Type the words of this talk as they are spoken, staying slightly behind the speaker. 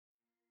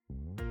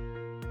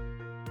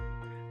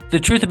The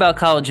Truth About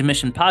College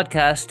Admission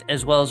podcast,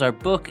 as well as our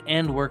book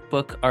and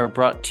workbook, are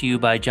brought to you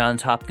by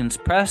Johns Hopkins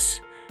Press.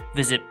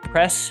 Visit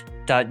press.jhu.edu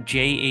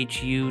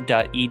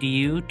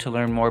to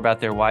learn more about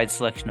their wide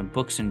selection of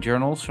books and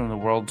journals from the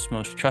world's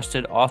most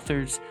trusted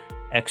authors,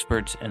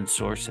 experts, and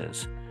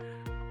sources.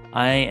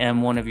 I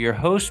am one of your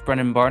hosts,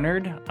 Brennan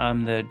Barnard.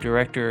 I'm the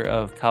Director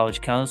of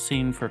College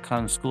Counseling for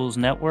Common Schools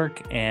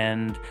Network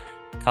and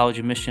College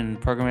Admission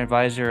Program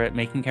Advisor at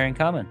Making Caring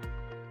Common.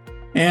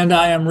 And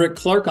I am Rick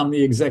Clark. I'm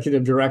the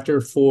Executive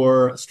Director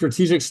for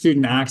Strategic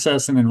Student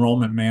Access and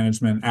Enrollment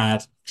Management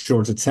at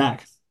Georgia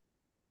Tech.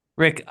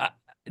 Rick,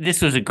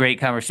 this was a great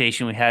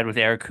conversation we had with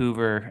Eric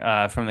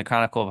Hoover from the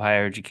Chronicle of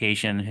Higher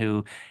Education,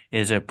 who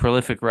is a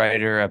prolific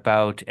writer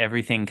about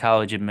everything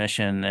college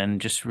admission and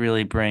just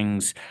really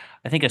brings,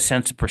 I think, a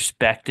sense of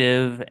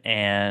perspective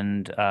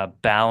and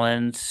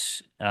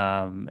balance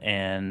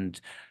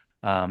and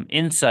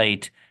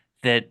insight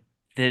that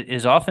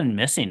is often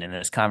missing in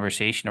this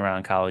conversation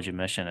around college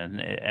admission,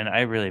 and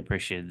I really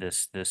appreciated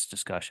this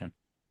discussion.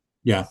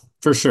 Yeah,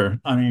 for sure.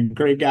 I mean,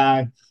 great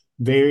guy,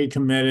 very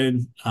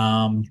committed,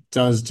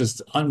 does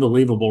just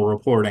unbelievable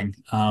reporting.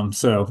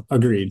 So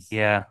agreed.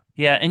 Yeah,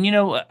 yeah, and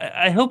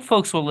I hope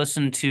folks will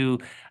listen to.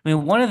 I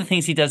mean, one of the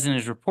things he does in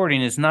his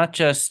reporting is not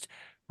just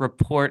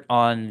report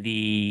on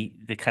the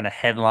kind of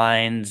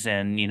headlines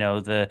and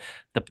the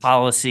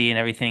policy and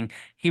everything.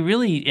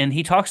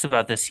 He talks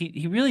about this.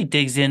 He really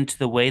digs into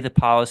the way the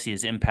policy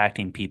is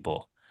impacting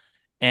people.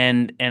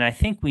 And I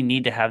think we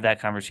need to have that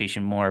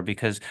conversation more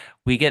because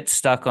we get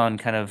stuck on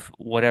kind of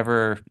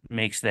whatever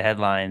makes the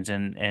headlines,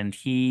 and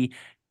he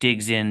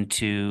digs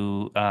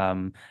into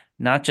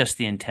not just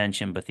the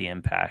intention but the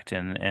impact,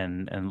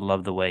 and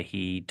love the way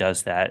he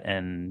does that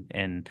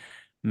and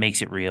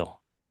makes it real.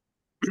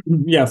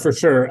 Yeah, for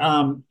sure.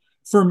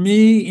 For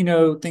me,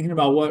 thinking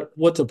about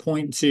what to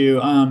point to,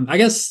 I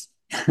guess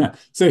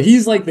so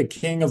he's like the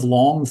king of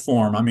long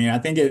form. I mean, I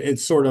think it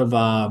sort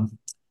of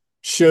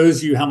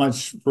shows you how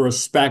much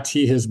respect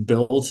he has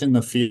built in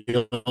the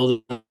field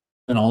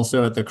and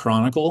also at the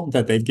Chronicle,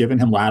 that they've given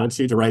him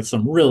latitude to write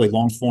some really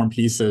long form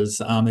pieces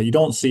that you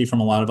don't see from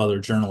a lot of other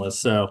journalists.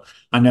 So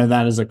I know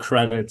that is a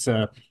credit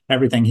to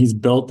everything he's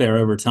built there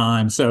over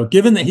time. So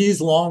given that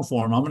he's long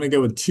form, I'm going to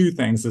go with two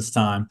things this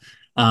time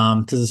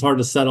because it's hard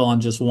to settle on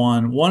just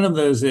one. One of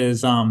those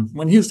is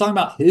when he was talking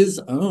about his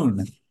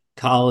own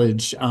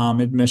college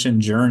admission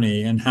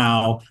journey and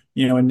how,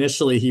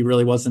 initially he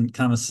really wasn't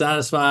kind of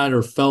satisfied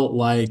or felt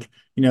like,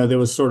 there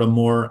was sort of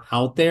more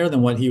out there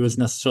than what he was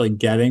necessarily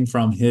getting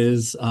from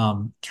his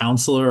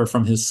counselor or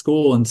from his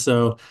school. And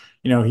so,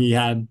 he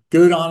had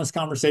good, honest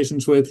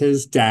conversations with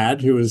his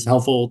dad, who was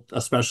helpful,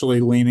 especially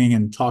leaning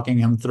and talking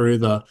him through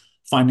the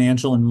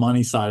financial and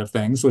money side of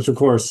things, which of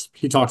course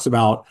he talks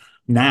about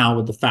now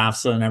with the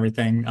FAFSA and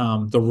everything.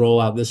 The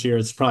rollout this year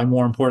is probably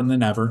more important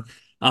than ever.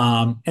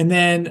 And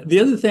then the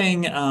other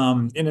thing,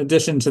 in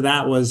addition to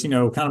that, was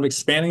kind of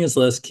expanding his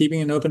list,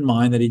 keeping an open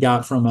mind that he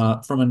got from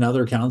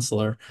another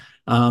counselor.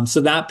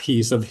 So that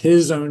piece of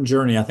his own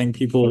journey, I think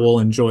people will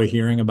enjoy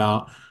hearing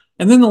about.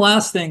 And then the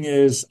last thing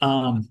is,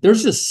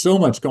 there's just so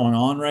much going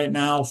on right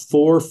now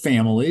for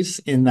families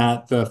in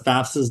that the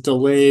FAFSA is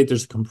delayed.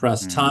 There's a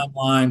compressed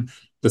timeline.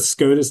 The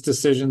SCOTUS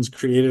decisions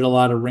created a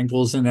lot of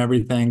wrinkles and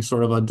everything,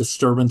 sort of a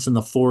disturbance in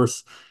the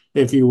force,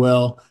 if you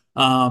will.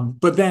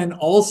 But then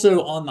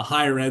also on the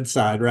higher ed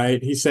side,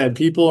 right? He said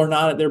people are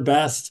not at their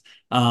best.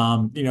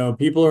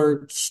 People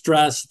are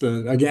stressed.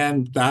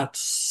 Again, that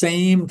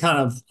same kind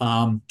of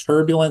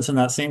turbulence and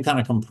that same kind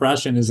of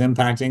compression is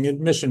impacting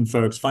admission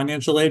folks,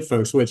 financial aid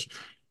folks, which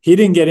he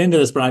didn't get into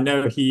this, but I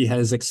know he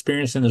has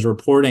experienced in his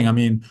reporting. I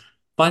mean,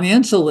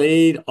 financial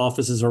aid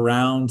offices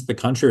around the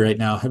country right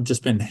now have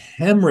just been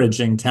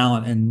hemorrhaging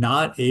talent and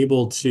not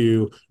able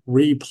to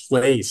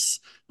replace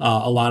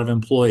a lot of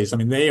employees. I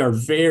mean, they are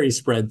very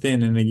spread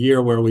thin in a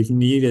year where we've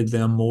needed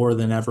them more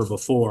than ever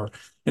before.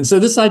 And so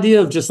this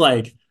idea of just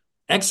like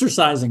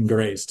exercising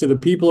grace to the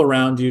people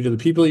around you, to the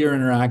people you're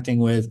interacting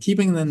with,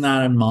 keeping them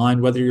that in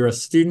mind, whether you're a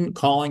student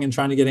calling and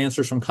trying to get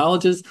answers from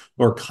colleges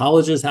or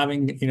colleges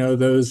having,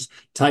 those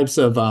types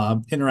of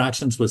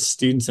interactions with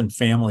students and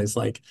families,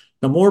 like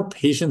the more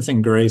patience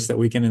and grace that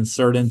we can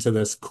insert into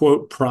this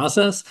quote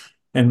process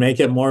and make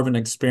it more of an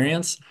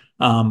experience.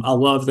 I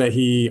love that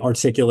he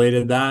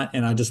articulated that,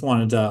 and I just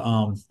wanted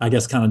to, I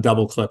guess, kind of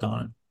double click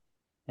on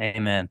it.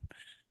 Amen.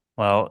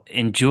 Well,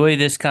 enjoy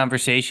this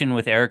conversation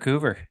with Eric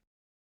Hoover.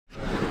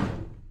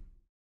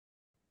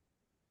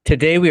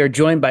 Today, we are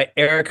joined by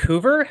Eric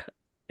Hoover,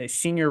 a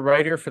senior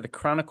writer for the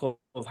Chronicle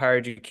of Higher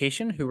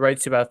Education, who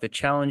writes about the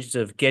challenges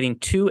of getting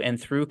to and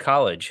through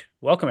college.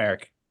 Welcome,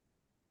 Eric.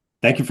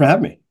 Thank you for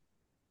having me.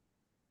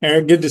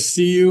 Eric, good to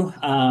see you.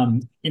 A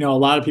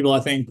lot of people,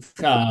 I think,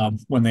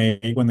 when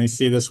they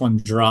see this one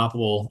drop,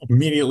 will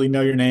immediately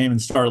know your name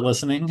and start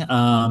listening,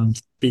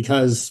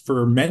 because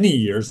for many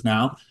years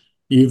now,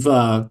 you've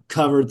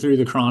covered through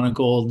the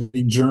Chronicle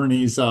the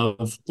journeys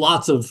of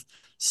lots of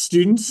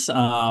students,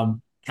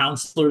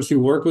 counselors who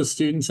work with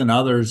students, and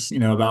others,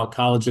 about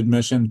college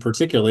admission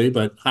particularly,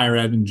 but higher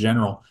ed in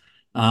general.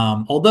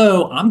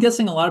 Although I'm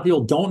guessing a lot of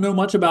people don't know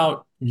much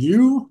about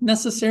you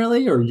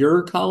necessarily or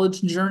your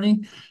college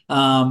journey.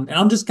 And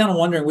I'm just kind of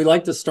wondering, we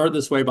like to start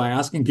this way by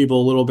asking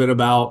people a little bit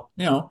about,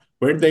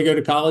 where did they go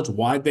to college?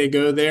 Why'd they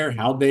go there?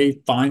 How'd they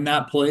find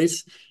that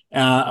place?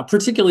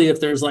 Particularly if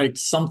there's like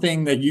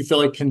something that you feel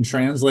like can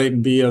translate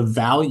and be of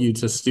value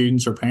to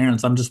students or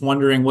parents. I'm just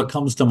wondering what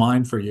comes to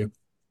mind for you.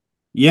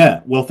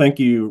 Yeah, well, thank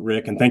you,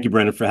 Rick, and thank you,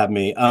 Brandon, for having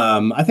me.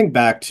 I think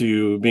back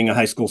to being a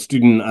high school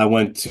student, I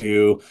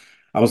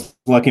was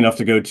lucky enough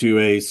to go to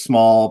a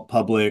small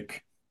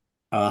public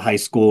high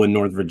school in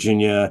North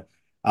Virginia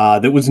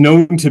that was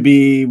known to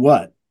be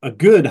what? A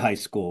good high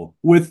school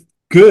with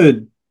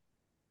good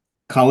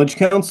college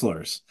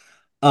counselors.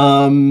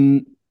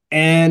 Um,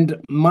 and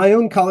my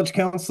own college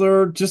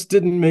counselor just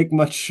didn't make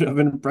much of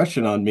an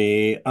impression on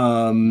me.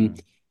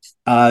 Mm.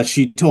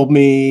 She told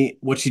me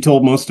what she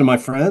told most of my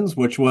friends,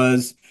 which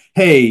was,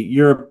 "Hey,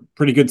 you're a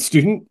pretty good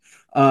student.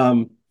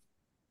 Um,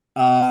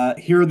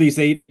 Here are these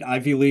 8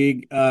 Ivy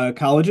League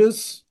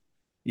colleges.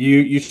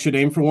 You should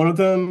aim for one of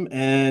them,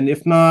 and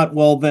if not,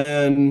 well,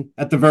 then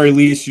at the very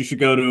least, you should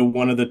go to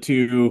one of the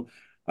two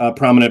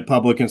prominent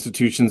public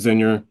institutions in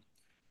your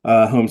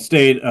home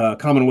state,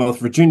 Commonwealth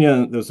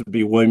Virginia. Those would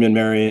be William and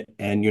Mary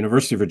and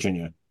University of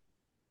Virginia."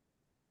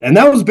 And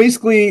that was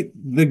basically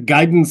the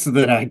guidance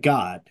that I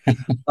got.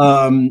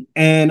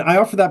 And I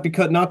offer that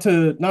because not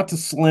to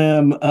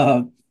slam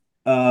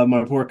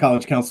my poor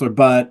college counselor,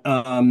 but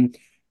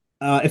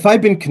if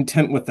I'd been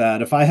content with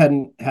that, if I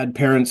hadn't had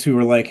parents who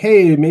were like,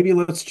 "Hey, maybe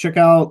let's check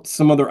out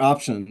some other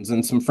options,"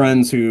 and some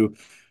friends who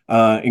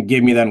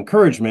gave me that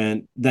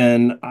encouragement,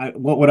 then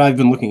what would I've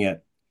been looking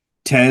at?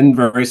 10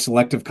 very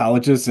selective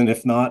colleges, and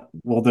if not,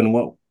 well, then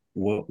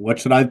what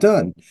should I have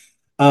done?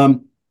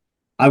 Um,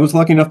 I was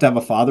lucky enough to have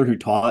a father who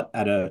taught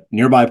at a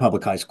nearby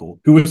public high school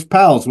who was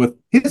pals with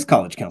his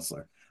college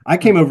counselor. I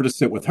came over to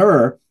sit with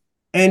her,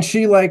 and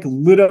she like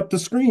lit up the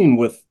screen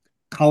with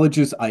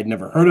colleges I'd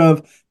never heard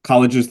of,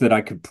 colleges that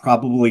I could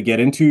probably get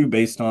into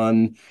based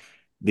on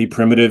the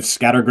primitive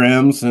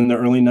scattergrams in the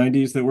early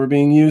 90s that were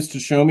being used to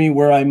show me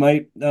where I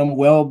might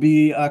well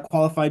be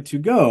qualified to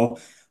go.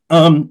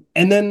 And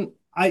then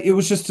it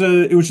was just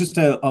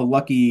a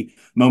lucky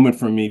moment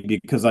for me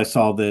because I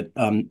saw that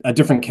a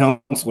different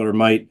counselor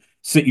might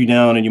sit you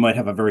down and you might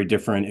have a very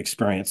different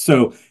experience.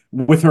 So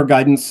with her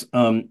guidance,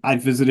 I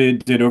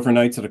did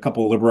overnights at a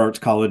couple of liberal arts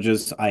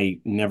colleges I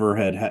never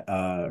had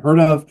heard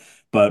of,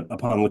 but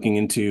upon looking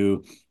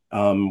into,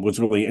 was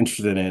really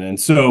interested in. And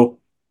so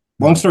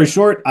long story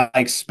short, I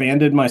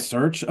expanded my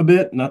search a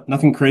bit.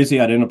 Nothing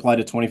crazy. I didn't apply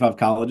to 25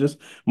 colleges,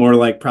 more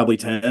like probably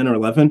 10 or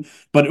 11,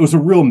 but it was a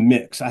real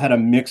mix. I had a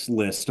mixed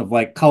list of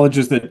like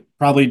colleges that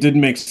probably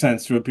didn't make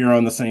sense to appear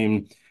on the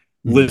same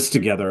Mhm. list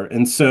together.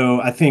 And so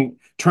I think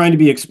trying to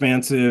be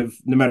expansive,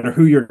 no matter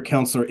who your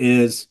counselor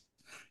is,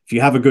 if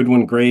you have a good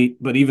one,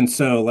 great. But even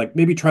so, like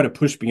maybe try to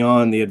push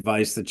beyond the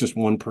advice that just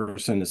one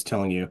person is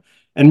telling you.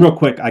 And real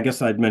quick, I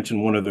guess I'd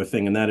mention one other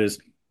thing, and that is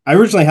I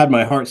originally had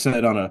my heart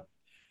set on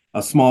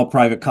a small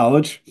private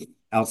college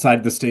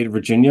outside the state of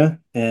Virginia,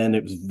 and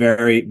it was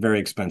very, very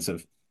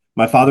expensive.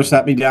 My father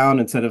sat me down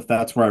and said if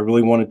that's where I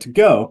really wanted to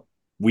go,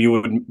 we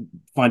would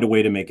find a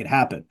way to make it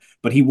happen.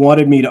 But he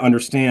wanted me to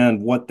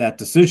understand what that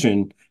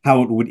decision,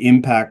 how it would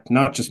impact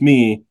not just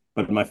me,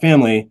 but my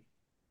family.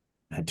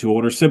 I had 2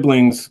 older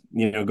siblings,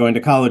 going to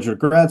college or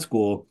grad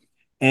school,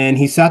 and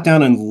he sat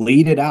down and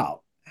laid it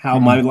out how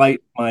Mhm.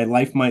 my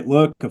life might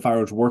look if I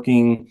was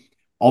working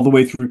all the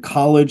way through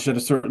college at a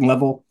certain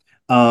level,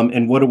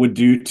 and what it would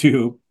do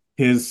to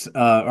his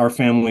our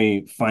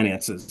family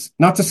finances.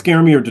 Not to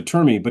scare me or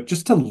deter me, but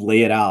just to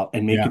lay it out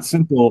and make it Yeah.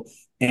 simple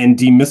and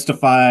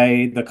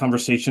demystify the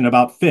conversation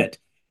about fit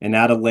and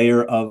add a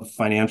layer of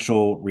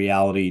financial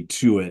reality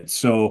to it.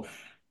 So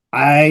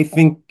I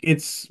think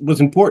it's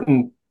was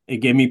important. It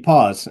gave me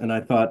pause, and I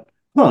thought,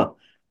 huh,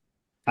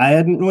 I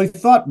hadn't really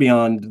thought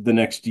beyond the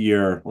next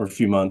year or a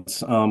few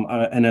months.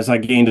 And as I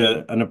gained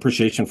an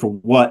appreciation for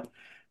what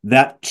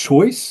that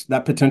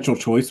potential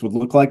choice would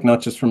look like,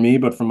 not just for me,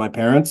 but for my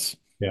parents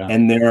Yeah.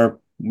 and their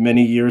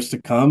many years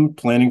to come,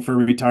 planning for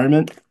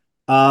retirement,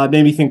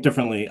 made me think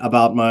differently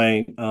about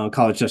my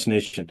college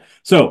destination.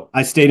 So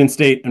I stayed in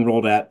state,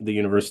 enrolled at the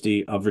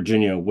University of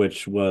Virginia,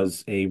 which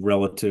was a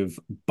relative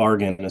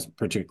bargain,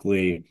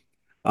 particularly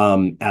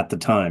at the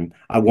time.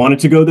 I wanted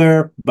to go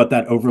there, but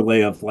that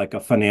overlay of like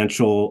a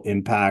financial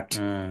impact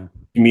Mm.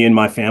 to me and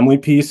my family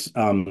piece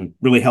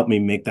really helped me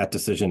make that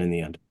decision in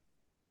the end.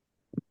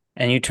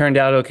 And you turned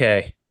out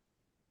okay.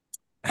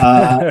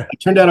 It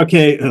turned out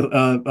okay,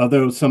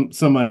 although some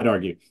might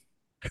argue.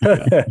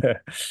 Yeah.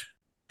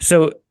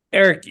 So,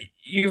 Eric,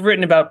 you've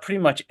written about pretty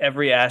much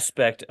every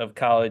aspect of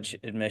college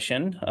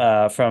admission,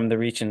 from the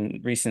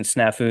recent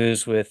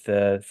snafus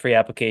with free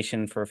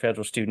application for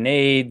federal student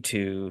aid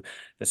to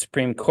the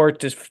Supreme Court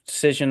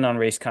decision on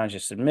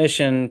race-conscious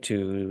admission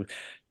to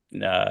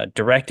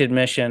direct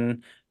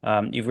admission.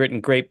 You've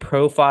written great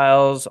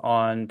profiles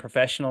on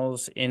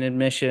professionals in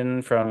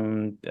admission,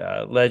 from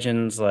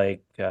legends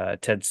like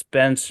Ted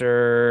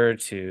Spencer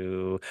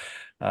to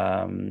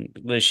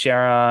Liz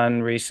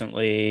Sharon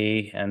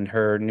recently and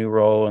her new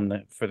role in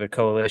the for the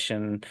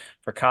Coalition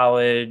for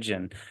College.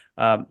 And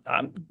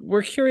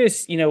we're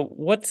curious,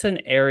 what's an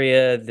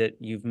area that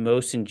you've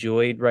most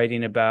enjoyed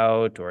writing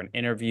about, or an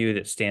interview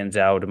that stands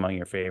out among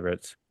your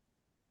favorites?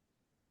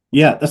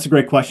 Yeah, that's a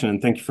great question,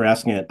 and thank you for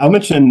asking it. I'll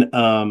mention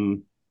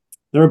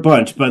there are a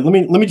bunch, but let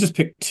me just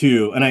pick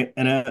two.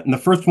 And the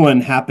first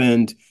one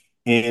happened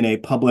in a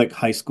public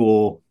high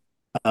school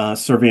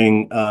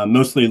serving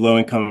mostly low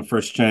income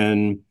first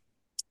gen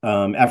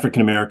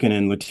African American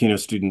and Latino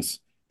students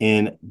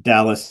in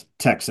Dallas,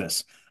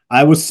 Texas.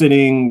 I was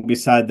sitting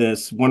beside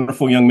this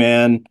wonderful young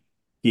man.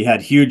 He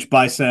had huge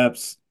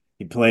biceps.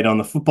 He played on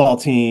the football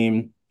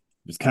team.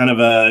 He was kind of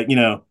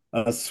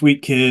a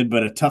sweet kid,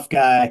 but a tough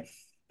guy.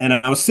 And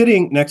I was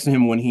sitting next to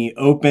him when he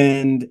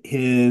opened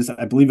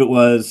I believe it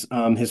was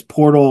his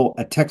portal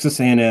at Texas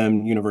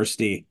A&M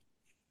University,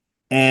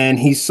 and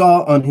he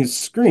saw on his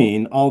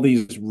screen all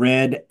these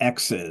red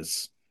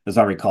X's, as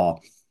I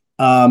recall.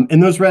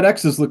 And those red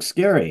X's looked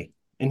scary.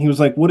 And he was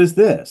like, "What is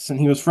this?" And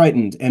he was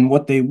frightened. And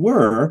what they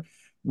were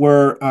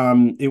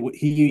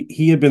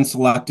he had been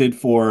selected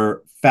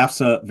for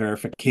FAFSA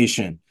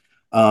verification.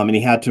 And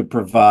he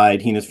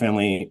and his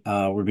family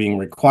were being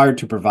required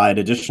to provide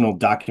additional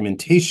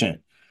documentation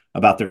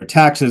about their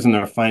taxes and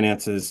their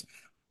finances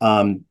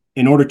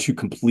in order to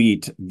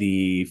complete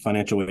the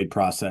financial aid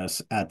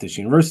process at this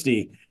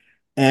university.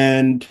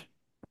 And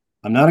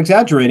I'm not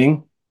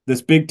exaggerating.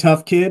 This big,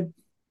 tough kid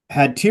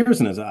had tears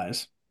in his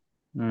eyes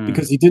Hmm.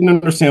 because he didn't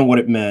understand what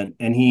it meant.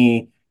 And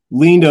he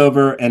leaned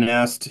over and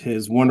asked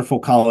his wonderful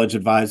college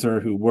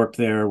advisor, who worked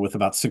there with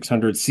about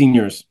 600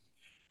 seniors,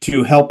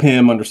 to help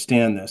him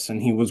understand this.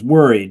 And he was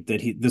worried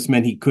that this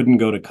meant he couldn't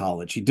go to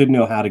college. He didn't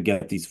know how to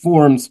get these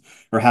forms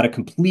or how to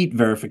complete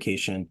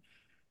verification.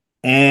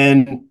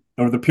 And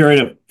over the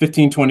period of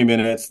 15, 20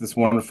 minutes, this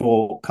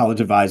wonderful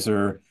college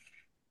advisor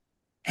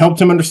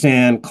helped him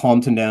understand,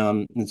 calmed him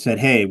down, and said,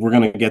 "Hey, we're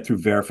going to get through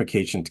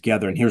verification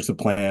together. And here's the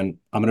plan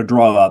I'm going to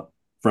draw up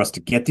for us to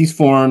get these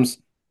forms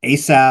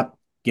ASAP,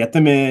 get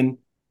them in.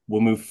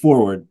 We'll move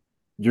forward.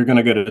 You're going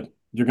to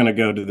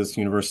go to this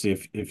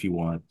university if you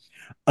want."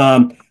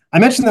 I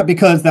mentioned that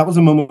because that was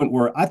a moment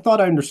where I thought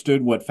I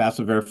understood what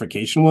FAFSA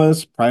verification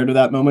was prior to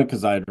that moment,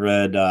 because I had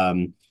read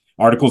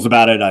articles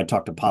about it. I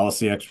talked to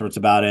policy experts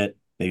about it,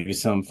 maybe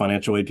some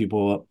financial aid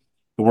people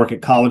who work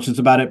at colleges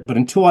about it. But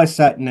until I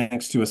sat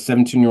next to a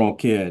 17-year-old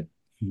kid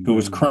who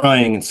was Mhm.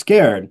 crying and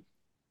scared,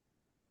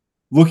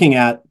 looking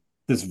at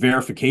this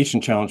verification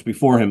challenge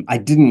before him, I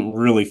didn't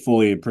really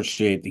fully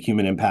appreciate the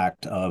human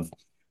impact of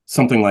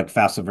something like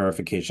FAFSA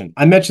verification.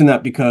 I mentioned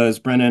that because,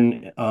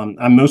 Brennan,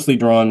 I'm mostly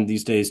drawn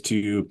these days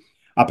to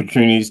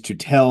opportunities to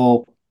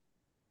tell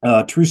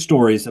true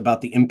stories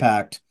about the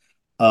impact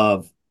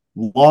of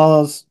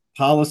laws,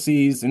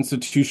 policies,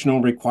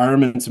 institutional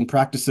requirements, and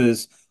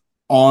practices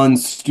on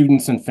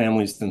students and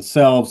families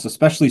themselves,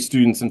 especially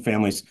students and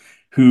families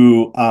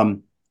who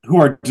who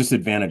are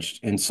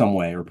disadvantaged in some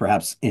way, or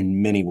perhaps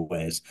in many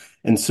ways.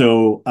 And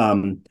so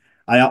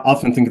I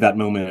often think of that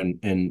moment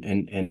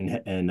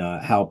and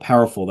how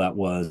powerful that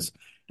was.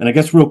 And I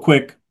guess real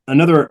quick,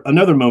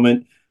 another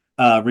moment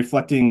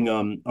reflecting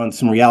on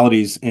some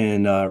realities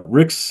in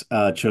Rick's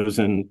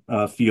chosen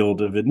field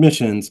of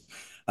admissions.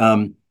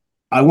 Um,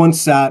 I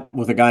once sat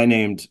with a guy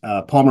named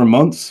Palmer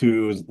Muntz,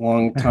 who is a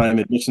longtime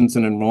admissions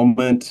and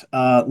enrollment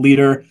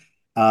leader.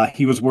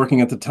 He was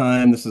working at the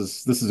time. This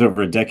is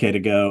over a decade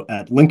ago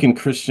at Lincoln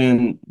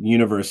Christian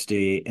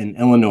University in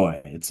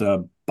Illinois. It's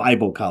a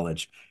Bible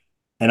college,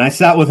 and I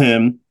sat with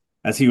him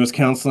as he was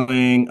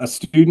counseling a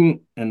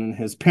student and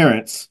his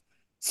parents.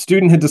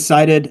 Student had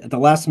decided at the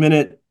last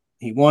minute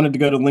he wanted to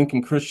go to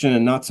Lincoln Christian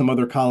and not some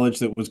other college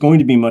that was going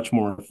to be much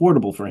more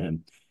affordable for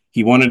him.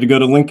 He wanted to go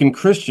to Lincoln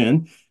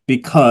Christian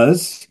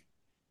because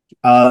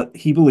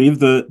he believed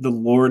the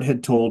Lord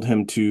had told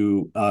him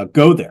to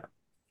go there.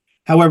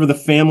 However, the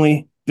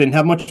family didn't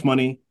have much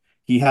money.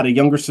 He had a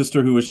younger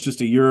sister who was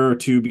just a year or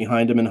two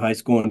behind him in high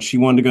school, and she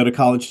wanted to go to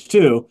college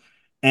too.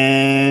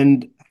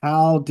 And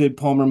how did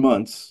Palmer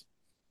Muntz,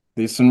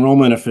 this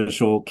enrollment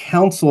official,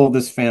 counsel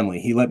this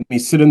family? He let me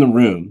sit in the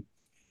room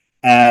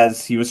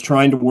as he was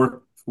trying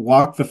to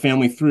walk the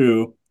family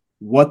through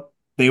what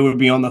they would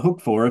be on the hook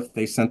for if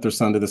they sent their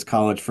son to this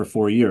college for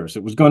 4 years.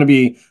 It was going to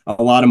be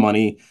a lot of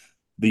money.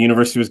 The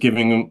university was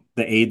giving them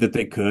the aid that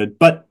they could,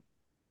 but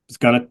it's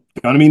gonna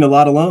mean a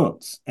lot of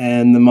loans.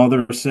 And the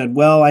mother said,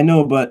 "Well, I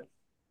know, but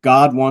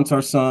God wants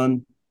our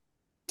son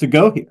to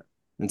go here."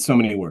 In so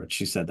many words,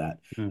 she said that.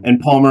 Mhm. And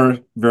Palmer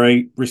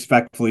very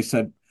respectfully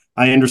said,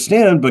 "I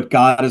understand, but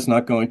God is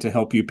not going to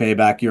help you pay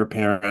back your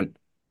parent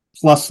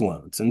plus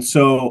loans." And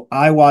so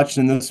I watched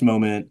in this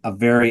moment a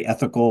very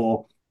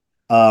ethical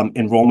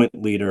enrollment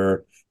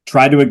leader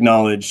try to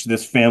acknowledge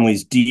this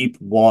family's deep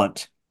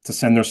want to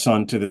send their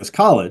son to this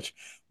college,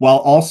 while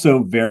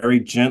also very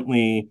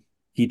gently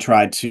he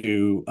tried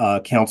to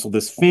counsel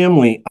this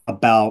family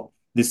about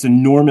this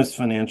enormous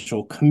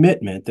financial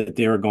commitment that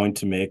they were going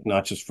to make,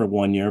 not just for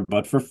 1 year,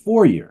 but for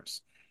 4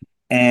 years.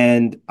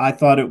 And I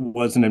thought it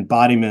was an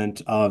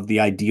embodiment of the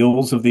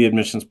ideals of the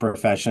admissions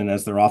profession,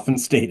 as they're often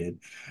stated,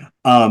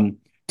 um,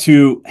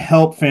 to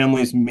help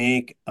families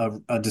make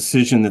a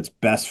decision that's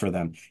best for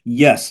them.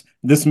 Yes,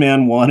 this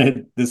man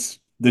wanted this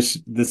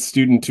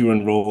student to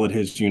enroll at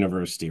his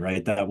university,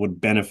 right? That would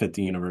benefit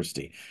the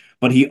university.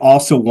 But he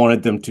also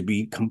wanted them to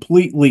be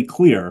completely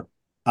clear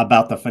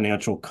about the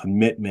financial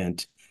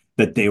commitment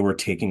that they were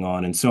taking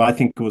on. And so I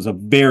think it was a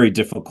very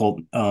difficult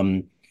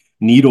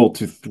needle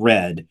to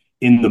thread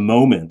in the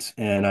moment.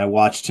 And I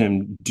watched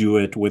him do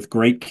it with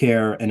great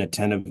care and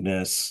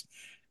attentiveness.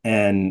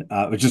 And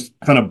it just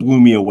kind of blew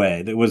me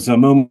away. There was a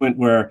moment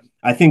where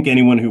I think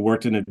anyone who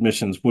worked in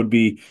admissions would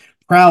be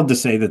proud to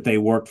say that they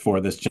worked for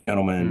this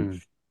gentleman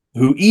Mm.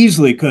 who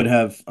easily could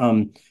have,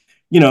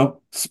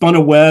 spun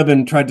a web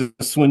and tried to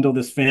swindle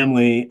this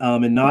family,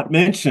 and not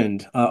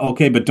mentioned,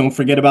 okay, but don't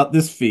forget about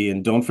this fee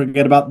and don't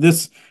forget about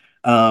this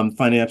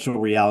financial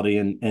reality.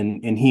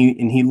 And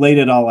he laid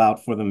it all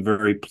out for them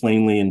very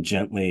plainly and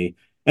gently.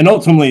 And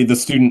ultimately, the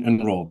student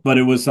enrolled. But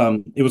it was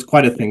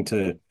quite a thing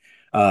to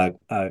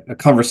a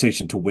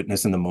conversation to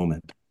witness in the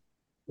moment.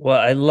 Well,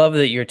 I love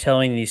that you're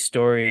telling these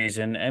stories,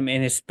 and I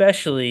mean,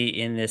 especially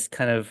in this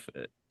kind of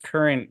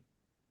current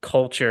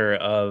culture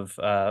of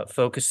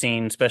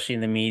focusing, especially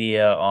in the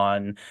media,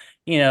 on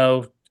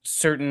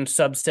certain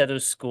subset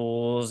of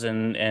schools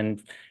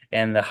and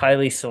the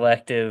highly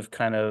selective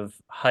kind of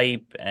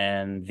hype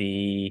and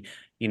the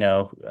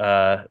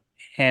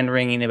hand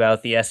wringing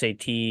about the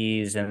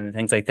SATs and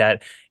things like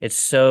that. It's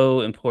so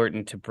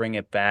important to bring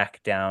it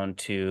back down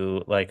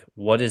to like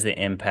what is the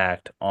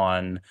impact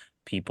on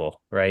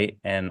people, right?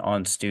 And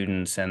on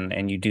students,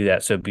 and you do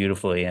that so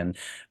beautifully. And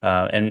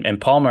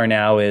Palmer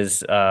now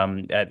is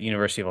at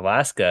University of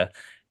Alaska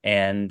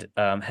and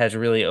has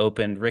really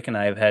opened. Rick and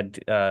I have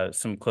had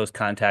some close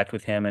contact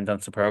with him and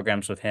done some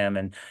programs with him,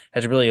 and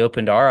has really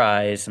opened our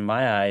eyes and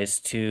my eyes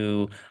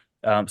to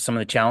some of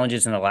the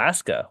challenges in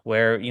Alaska,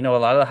 where a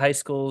lot of the high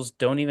schools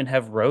don't even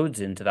have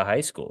roads into the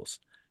high schools,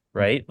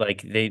 right?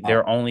 Like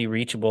they're only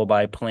reachable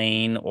by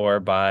plane or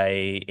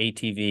by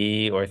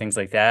ATV or things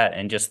like that,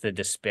 and just the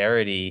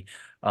disparity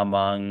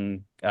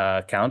among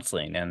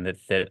counseling, and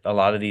that a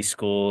lot of these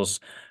schools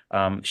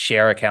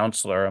share a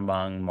counselor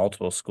among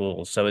multiple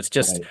schools. So it's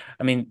just, Right.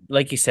 I mean,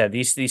 like you said,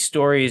 these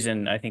stories,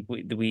 and I think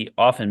we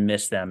often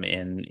miss them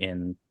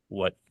in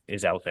what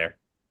is out there.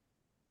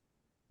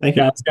 Thank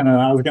Yeah, you.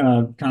 I was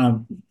gonna kind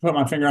of put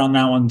my finger on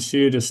that one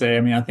too to say, I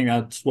mean, I think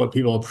that's what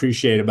people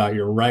appreciate about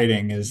your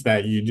writing is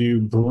that you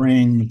do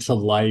bring to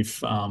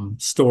life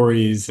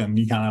stories and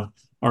you kind of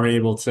are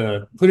able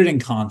to put it in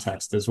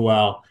context as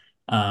well.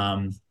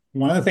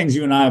 One of the things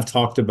you and I have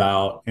talked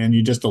about, and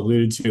you just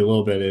alluded to a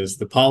little bit, is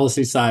the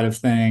policy side of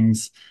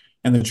things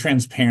and the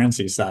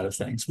transparency side of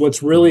things.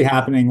 What's really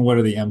happening? What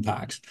are the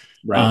impacts?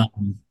 Right.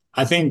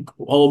 I think,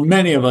 well,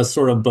 many of us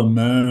sort of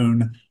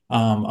bemoan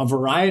a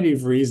variety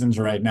of reasons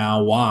right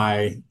now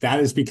why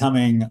that is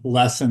becoming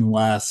less and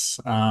less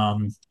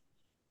common.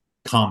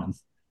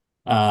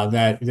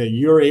 That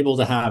you're able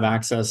to have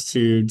access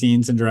to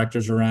deans and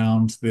directors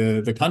around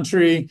the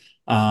country,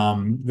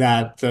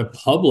 that the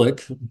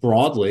public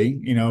broadly,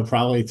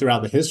 probably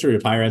throughout the history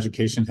of higher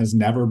education has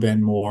never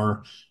been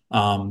more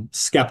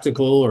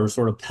skeptical or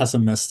sort of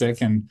pessimistic,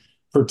 and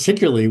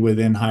particularly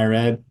within higher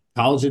ed,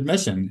 college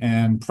admission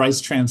and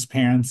price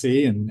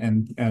transparency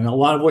and a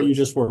lot of what you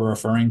just were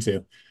referring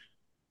to.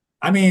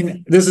 I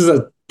mean, this is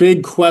a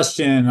big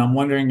question. I'm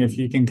wondering if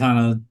you can kind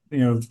of,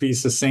 be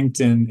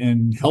succinct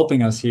in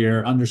helping us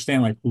here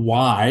understand like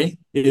why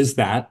is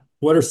that?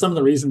 What are some of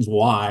the reasons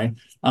why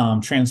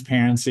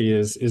transparency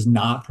is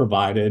not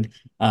provided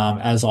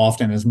as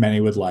often as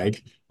many would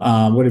like?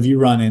 What have you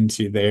run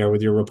into there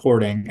with your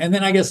reporting? And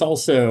then I guess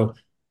also,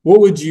 what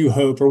would you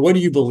hope or what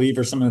do you believe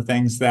are some of the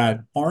things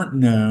that aren't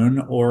known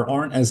or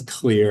aren't as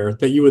clear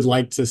that you would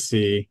like to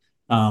see,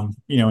 in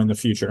the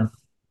future?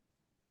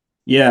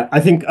 Yeah, I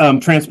think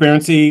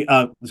transparency.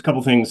 There's a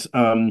couple things.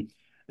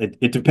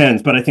 It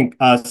depends, but I think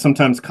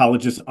sometimes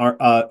colleges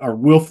are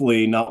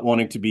willfully not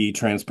wanting to be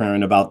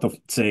transparent about the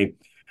say.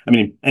 I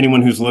mean,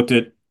 anyone who's looked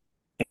at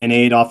an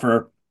aid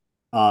offer,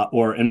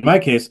 or in my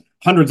case,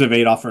 hundreds of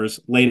aid offers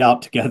laid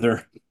out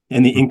together,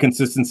 and the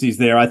inconsistencies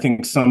there. I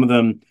think some of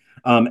them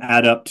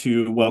add up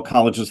to, well,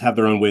 colleges have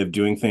their own way of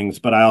doing things,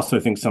 but I also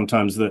think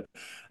sometimes that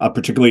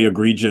particularly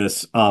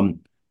egregious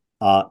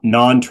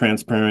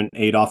non-transparent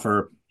aid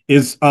offer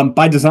is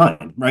by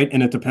design, right?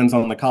 And it depends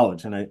on the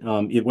college, and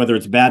whether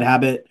it's bad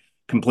habit,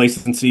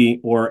 complacency,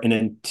 or an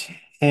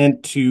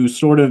intent to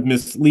sort of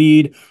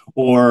mislead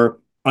or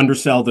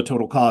undersell the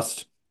total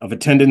cost of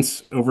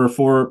attendance over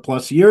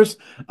 4+ years.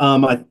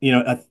 I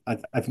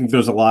think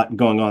there's a lot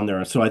going on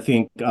there. So I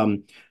think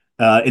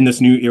in this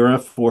new era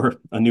for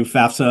a new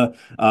FAFSA,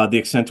 the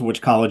extent to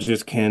which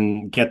colleges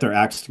can get their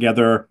acts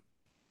together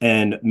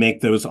and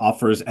make those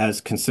offers as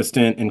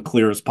consistent and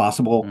clear as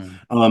possible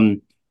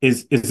Mm.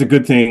 is a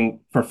good thing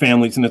for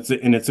families, and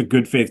it's a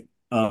good faith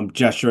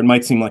gesture. It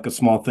might seem like a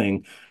small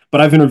thing, but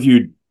I've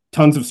interviewed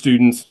tons of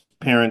students,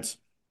 parents,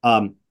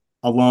 um,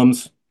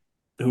 alums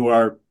who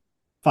are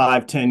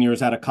 5, 10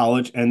 years out of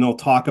college, and they'll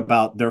talk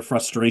about their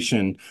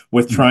frustration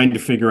with Mhm. trying to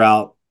figure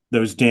out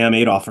those damn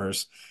aid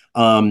offers,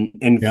 and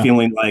Yeah.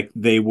 feeling like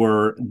they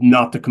were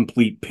not the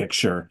complete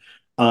picture.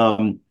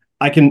 Um,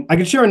 I can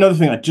share another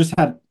thing. I just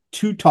had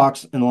two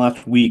talks in the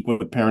last week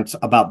with parents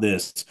about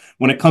this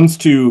when it comes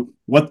to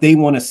what they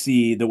want to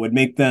see that would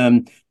make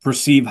them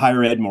perceive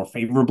higher ed more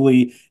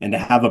favorably and to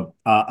have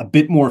a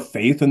bit more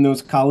faith in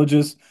those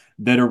colleges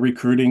that are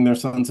recruiting their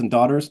sons and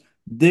daughters.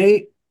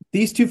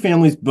 These two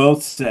families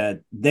both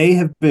said they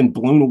have been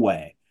blown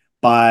away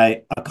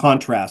by a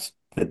contrast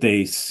that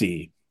they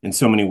see in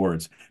so many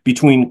words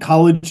between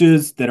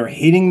colleges that are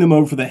hitting them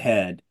over the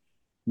head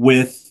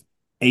with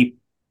a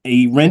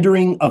a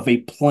rendering of a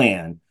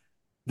plan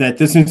that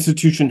this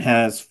institution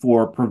has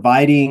for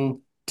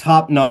providing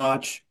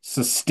top-notch,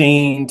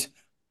 sustained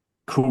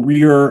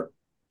career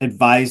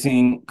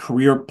advising,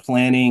 career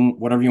planning,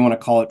 whatever you want to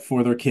call it,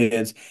 for their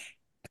kids.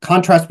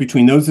 Contrast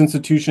between those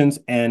institutions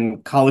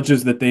and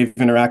colleges that they've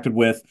interacted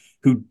with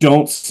who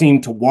don't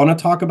seem to want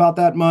to talk about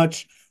that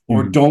much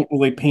or Mhm. don't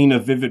really paint a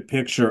vivid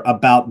picture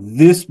about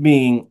this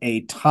being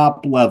a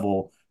top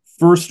level,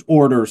 first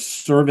order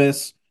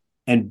service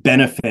and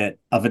benefit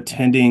of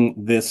attending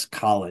this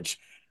college.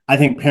 I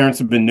think parents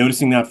have been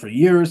noticing that for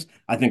years.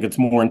 I think it's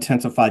more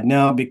intensified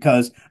now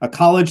because a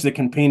college that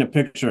can paint a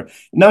picture,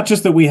 not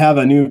just that we have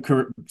a new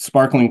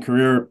sparkling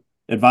career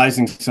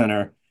advising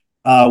center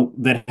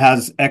that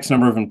has X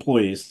number of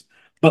employees,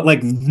 but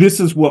like this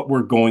is what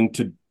we're going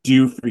to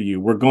do for you.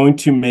 We're going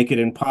to make it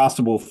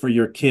impossible for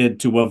your kid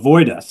to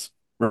avoid us,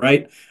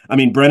 right? I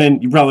mean,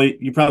 Brennan, you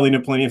probably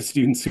know plenty of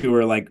students who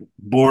are like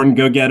born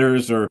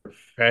go-getters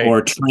Right.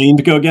 or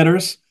trained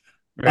go-getters.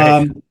 Right.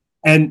 Um,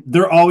 and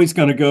they're always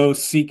going to go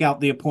seek out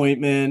the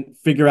appointment,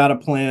 figure out a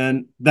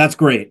plan. That's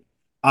great.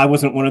 I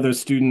wasn't one of those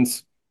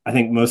students. I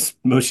think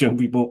most young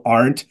people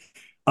aren't.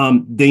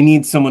 They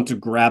need someone to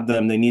grab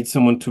them. They need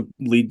someone to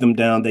lead them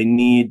down. They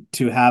need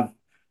to have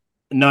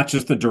not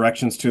just the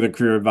directions to the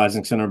career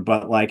advising center,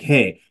 but like,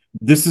 hey,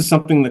 this is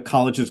something the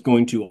college is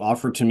going to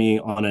offer to me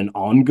on an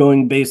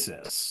ongoing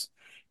basis.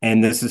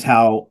 And this is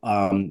how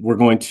we're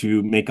going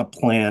to make a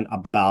plan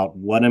about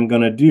what I'm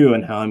going to do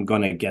and how I'm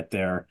going to get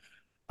there.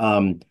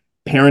 Um,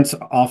 Parents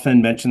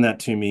often mention that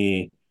to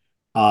me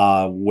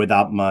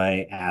without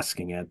my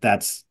asking it.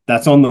 That's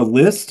on the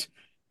list,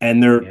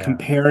 and they're Yeah.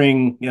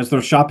 comparing as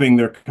they're shopping.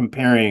 They're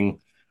comparing.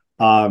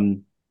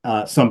 Um,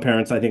 some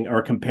parents, I think,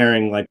 are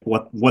comparing like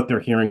what they're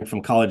hearing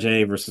from college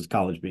A versus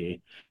college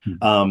B.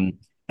 Mhm. Um,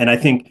 and I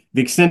think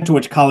the extent to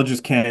which colleges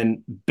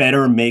can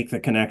better make the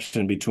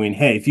connection between,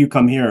 hey, if you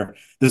come here,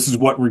 this is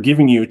what we're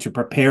giving you to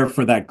prepare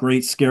for that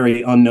great,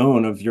 scary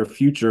unknown of your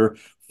future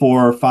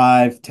 4,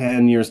 5,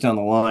 10 years down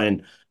the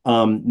line.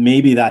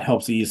 Maybe that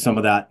helps ease some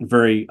of that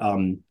very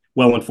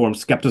well-informed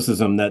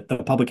skepticism that the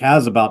public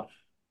has about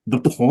the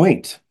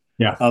point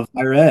Yeah. of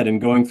higher ed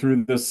and going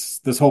through this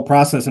whole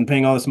process and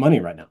paying all this money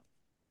right now.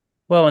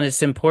 Well, and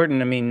it's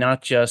important, I mean,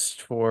 not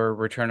just for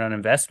return on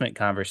investment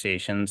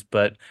conversations,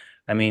 but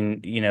I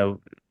mean,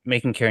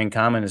 Making Caring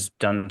Common has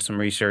done some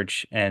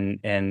research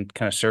and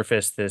kind of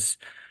surfaced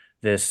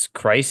this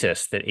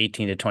crisis that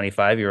 18 to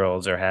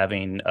 25-year-olds are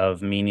having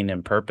of meaning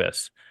and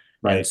purpose.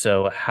 And Right.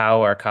 so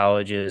how are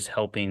colleges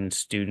helping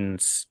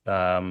students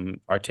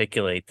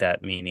articulate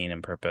that meaning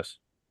and purpose?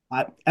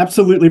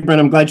 Absolutely,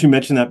 Brent. I'm glad you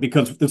mentioned that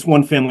because this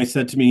one family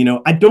said to me,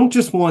 I don't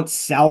just want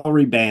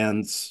salary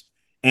bands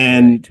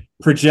and Right.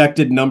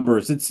 projected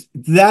numbers.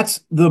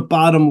 That's the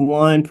bottom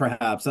line,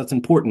 perhaps. That's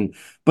important.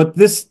 But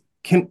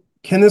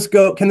can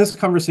this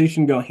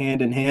conversation go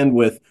hand in hand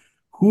with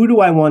who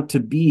do I want to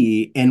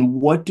be and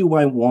what do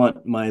I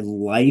want my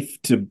life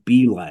to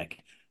be like?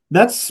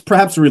 That's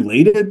perhaps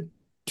related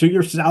to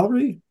your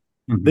salary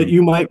that Mhm.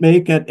 you might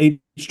make at age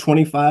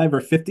 25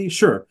 or 50.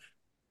 Sure.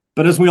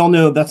 But as we all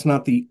know, that's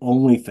not the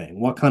only thing.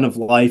 What kind of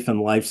life and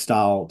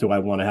lifestyle do I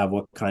want to have?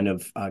 What kind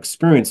of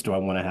experience do I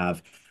want to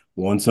have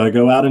once I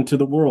go out into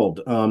the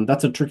world?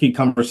 That's a tricky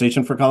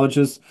conversation for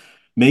colleges,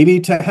 maybe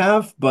to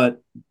have,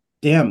 but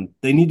damn,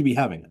 they need to be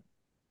having it.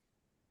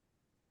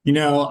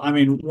 I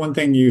mean, one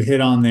thing you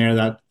hit on there,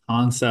 that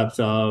concept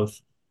of,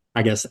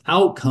 I guess,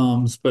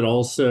 outcomes, but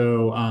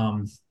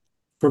also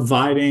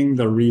providing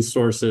the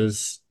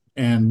resources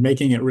and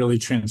making it really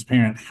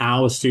transparent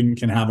how a student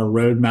can have a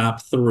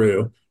roadmap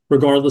through,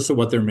 regardless of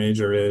what their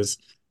major is.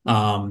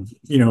 And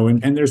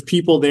there's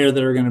people there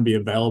that are going to be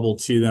available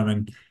to them,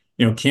 and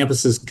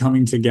campuses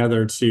coming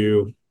together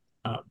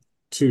uh,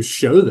 to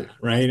show that,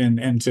 right,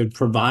 and to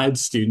provide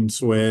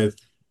students with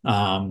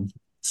um,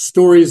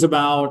 stories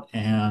about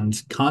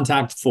and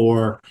contact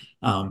for.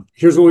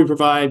 Here's what we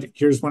provide.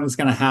 Here's when it's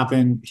going to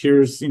happen.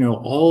 Here's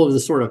all of the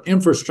sort of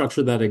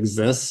infrastructure that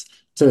exists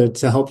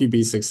to help you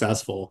be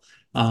successful.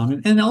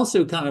 And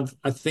also kind of,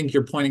 I think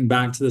you're pointing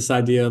back to this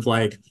idea of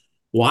like,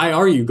 why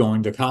are you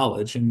going to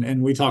college?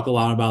 And we talk a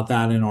lot about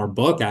that in our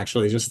book,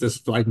 actually, just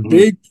this like Mhm.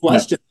 big Yeah.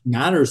 question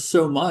matters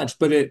so much,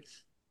 but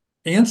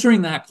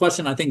answering that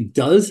question, I think,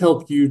 does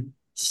help you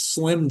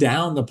slim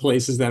down the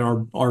places that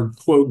are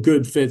quote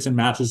good fits and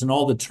matches and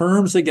all the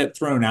terms that get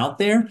thrown out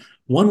there.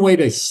 One way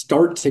to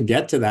start to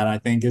get to that, I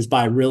think, is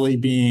by really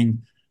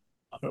being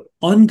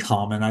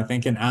uncommon, I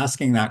think, in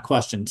asking that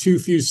question. Too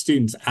few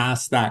students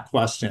ask that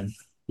question.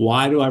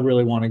 Why do I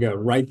really want to go?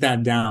 Write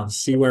that down,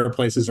 see where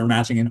places are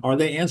matching, and are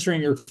they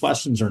answering your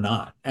questions or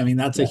not? I mean,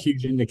 that's a Yeah.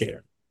 huge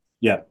indicator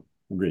Yeah.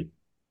 Agreed.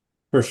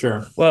 for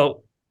sure.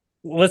 Well,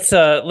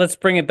 let's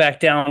bring it back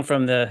down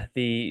from the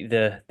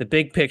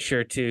big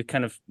picture to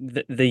kind of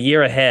the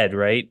year ahead,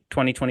 right?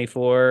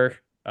 2024.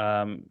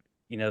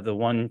 The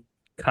one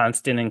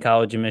constant in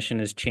college admission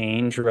is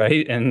change,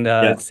 right? And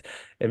Yeah. it's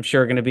I'm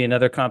sure going to be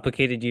another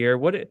complicated year.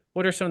 What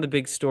are some of the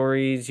big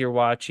stories you're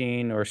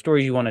watching or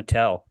stories you want to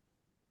tell?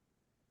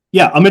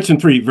 Yeah, I'll mention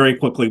three very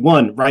quickly.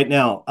 One, right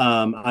now,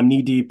 I'm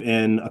knee deep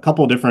in a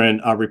couple of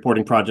different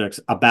reporting projects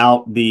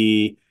about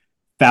the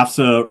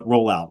FAFSA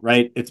rollout,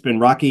 right? It's been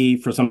rocky.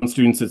 For some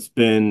students, it's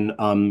been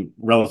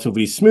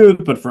relatively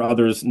smooth, but for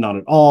others, not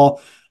at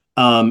all.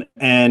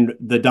 And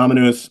the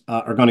dominoes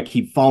are going to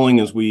keep falling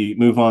as we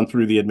move on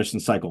through the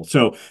admission cycle.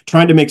 So,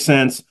 trying to make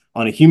sense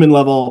on a human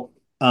level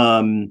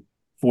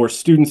for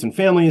students and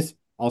families,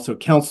 also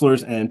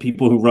counselors and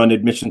people who run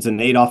admissions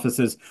and aid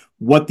offices,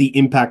 what the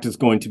impact is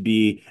going to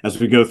be as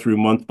we go through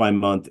month by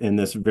month in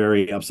this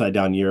very upside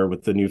down year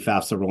with the new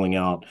FAFSA rolling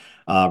out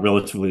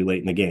relatively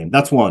late in the game.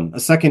 That's one. A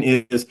second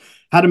is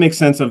how to make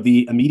sense of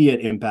the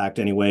immediate impact,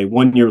 anyway,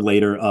 1 year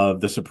later,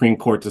 of the Supreme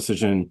Court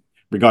decision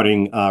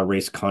regarding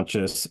race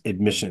conscious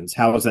admissions.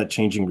 How is that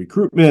changing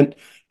recruitment?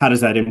 How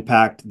does that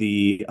impact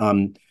the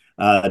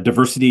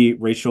diversity,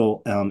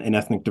 racial and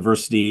ethnic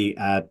diversity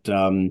at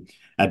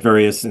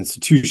various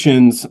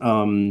institutions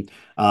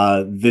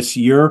this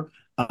year?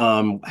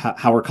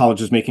 How are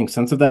colleges making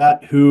sense of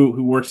that?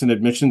 Who works in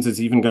admissions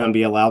is even going to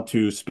be allowed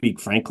to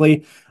speak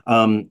frankly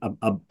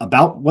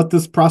about what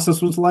this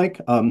process was like?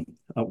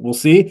 We'll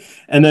see.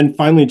 And then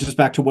finally, just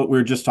back to what we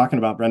were just talking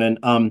about, Brennan.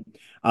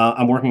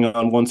 I'm working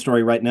on one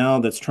story right now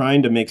that's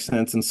trying to make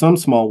sense in some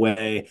small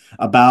way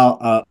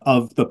about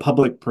of the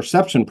public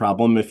perception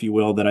problem, if you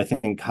will, that I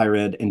think higher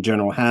ed in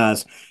general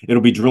has. It'll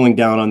be drilling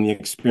down on the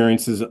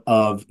experiences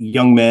of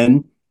young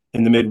men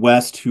in the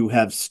Midwest who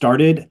have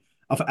started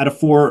at a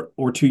 4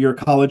 or 2 year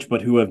college,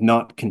 but who have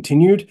not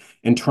continued,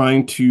 and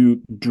trying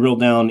to drill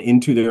down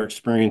into their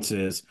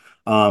experiences,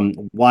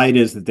 why it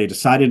is that they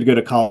decided to go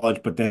to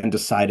college, but then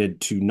decided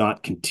to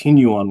not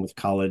continue on with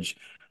college.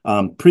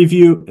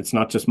 Preview, it's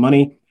not just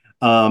money.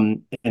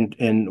 And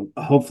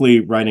hopefully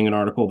writing an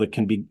article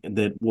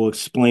that will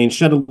explain,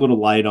 shed a little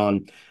light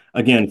on,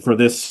 again, for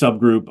this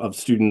subgroup of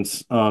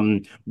students,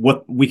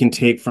 what we can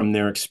take from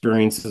their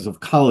experiences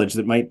of college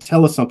that might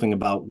tell us something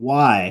about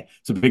why.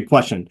 It's a big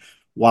question.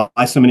 Why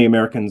so many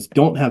Americans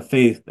don't have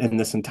faith in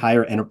this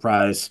entire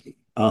enterprise,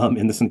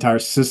 in this entire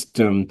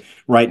system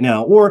right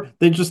now, or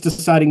they're just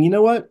deciding, you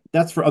know what,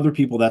 that's for other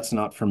people, that's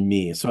not for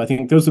me. So I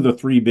think those are the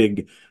three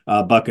big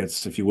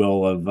buckets, if you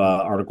will, of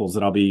articles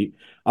that I'll be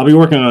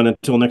working on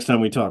until next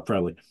time we talk,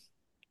 probably.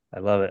 I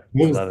love it.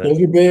 I Those, love it.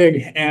 those are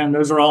big and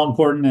those are all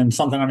important and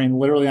something, I mean,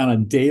 literally on a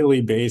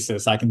daily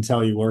basis, I can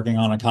tell you working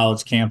on a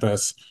college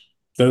campus,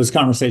 those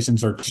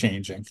conversations are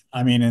changing.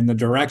 I mean, in the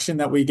direction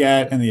that we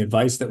get and the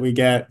advice that we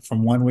get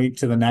from one week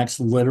to the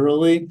next,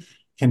 literally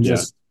can Yeah.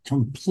 just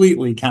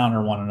completely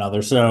counter one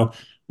another. So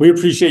we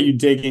appreciate you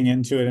digging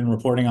into it and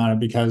reporting on it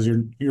because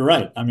you're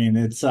right. I mean,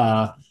 it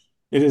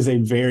is a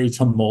very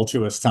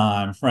tumultuous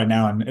time right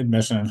now in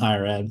admission and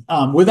higher ed.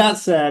 With that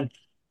said,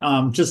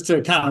 just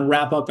to kind of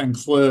wrap up and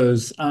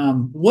close,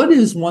 what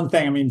is one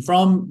thing, I mean,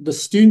 from the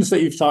students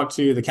that you've talked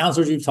to, the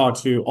counselors you've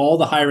talked to, all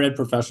the higher ed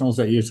professionals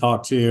that you've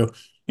talked to,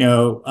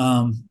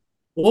 what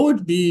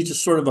would be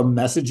just sort of a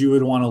message you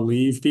would want to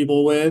leave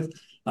people with,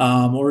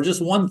 or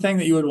just one thing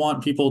that you would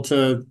want people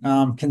to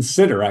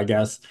consider, I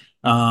guess,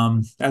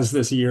 as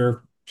this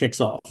year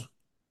kicks off?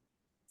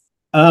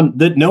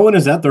 That no one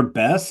is at their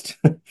best,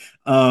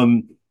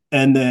 um,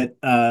 and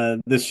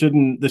that this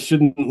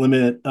shouldn't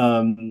limit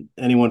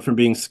anyone from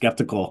being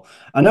skeptical.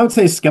 And I would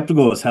say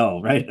skeptical as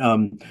hell, right?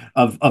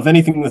 Of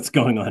anything that's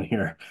going on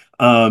here.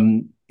 But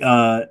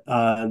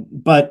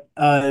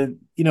I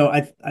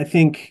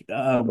think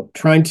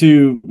trying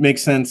to make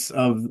sense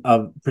of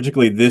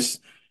particularly this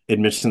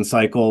admission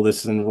cycle,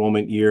 this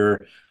enrollment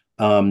year,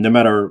 no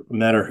matter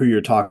who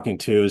you're talking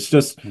to, is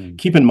just Mm.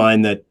 keep in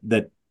mind that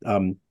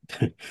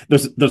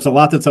there's a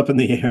lot that's up in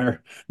the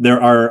air.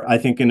 There are, I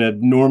think, an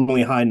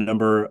abnormally high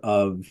number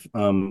of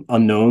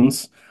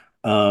unknowns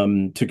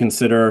to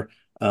consider.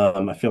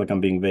 I feel like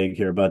I'm being vague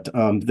here, but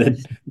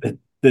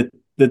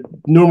that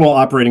normal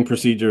operating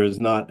procedure is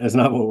not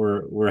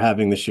what we're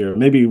having this year.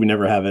 Maybe we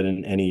never have it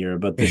in any year,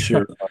 but this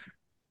year,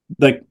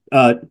 like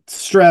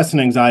stress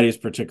and anxiety is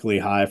particularly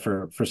high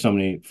for so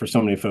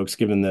many folks,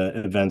 given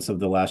the events of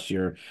the last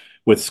year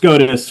with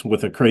SCOTUS,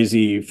 with a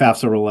crazy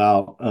FAFSA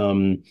rollout.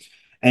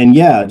 And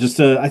yeah, just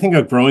I think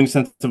a growing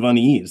sense of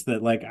unease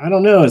that, like, I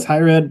don't know, is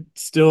higher ed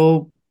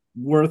still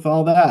worth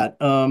all that?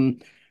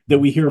 That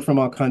we hear from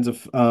all kinds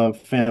of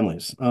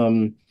families.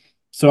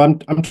 So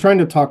I'm trying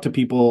to talk to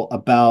people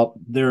about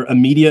their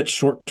immediate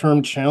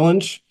short-term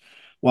challenge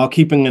while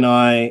keeping an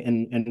eye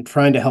and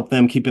trying to help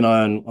them keep an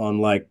eye on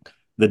like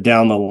the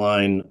down the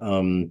line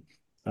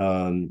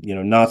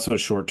not so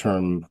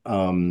short-term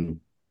time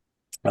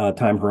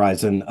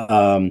horizon.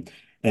 And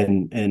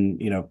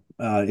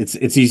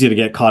it's easy to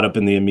get caught up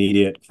in the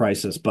immediate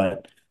crisis,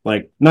 but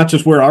like not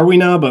just where are we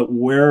now, but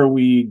where are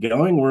we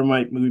going? Where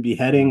might we be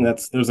heading?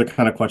 Those are the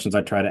kind of questions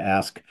I try to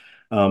ask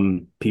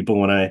people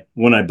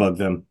when I bug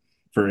them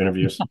for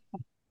interviews.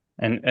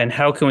 And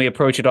how can we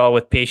approach it all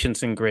with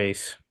patience and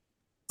grace?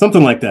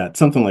 Something like that.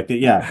 Something like that.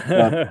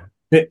 Yeah.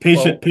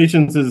 Well,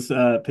 Patience is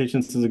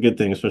a good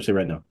thing, especially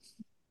right now.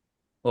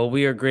 well,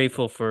 we are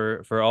grateful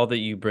for all that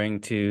you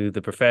bring to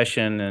the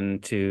profession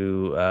and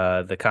to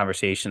the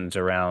conversations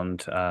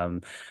around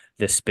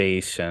this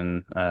space,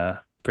 and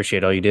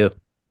appreciate all you do.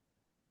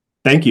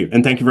 Thank you.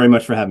 And thank you very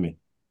much for having me.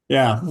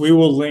 Yeah, we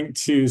will link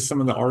to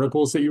some of the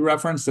articles that you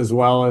referenced, as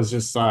well as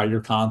just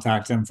your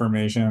contact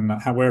information,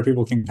 where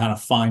people can kind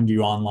of find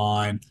you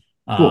online.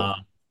 Cool.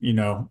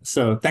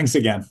 So thanks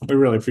again. We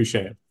really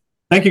appreciate it.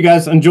 Thank you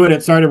guys. Enjoyed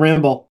it. Sorry to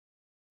ramble.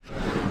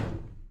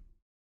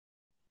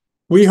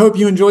 We hope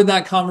you enjoyed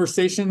that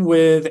conversation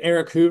with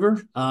Eric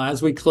Hoover.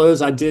 As we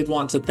close, I did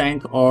want to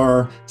thank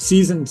our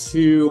season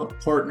 2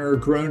 partner,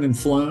 Grown and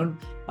Flown.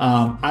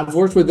 I've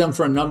worked with them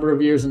for a number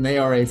of years, and they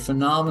are a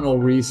phenomenal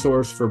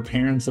resource for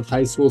parents of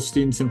high school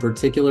students in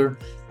particular.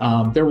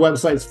 Their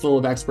website's full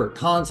of expert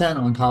content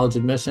on college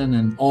admission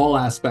and all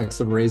aspects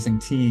of raising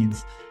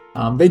teens.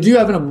 They do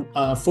have an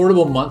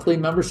affordable monthly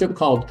membership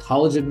called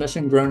College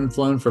Admission Grown and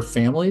Flown for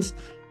families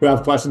who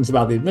have questions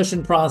about the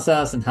admission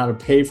process and how to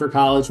pay for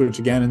college, which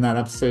again, in that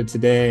episode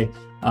today,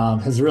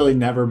 has really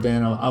never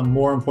been a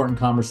more important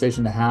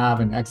conversation to have,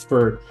 an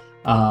expert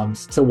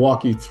to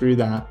walk you through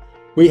that.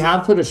 We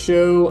have put a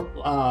show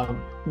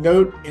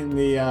note in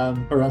we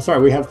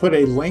have put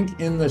a link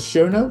in the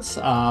show notes,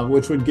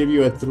 which would give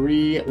you a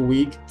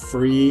 3-week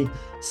free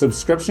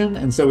subscription.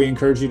 And so we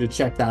encourage you to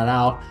check that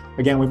out.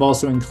 Again, we've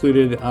also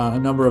included a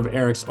number of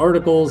Eric's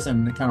articles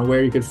and kind of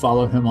where you could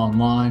follow him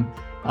online.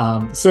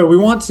 So we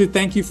want to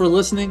thank you for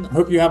listening.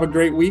 Hope you have a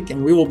great week,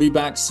 and we will be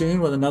back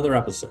soon with another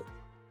episode.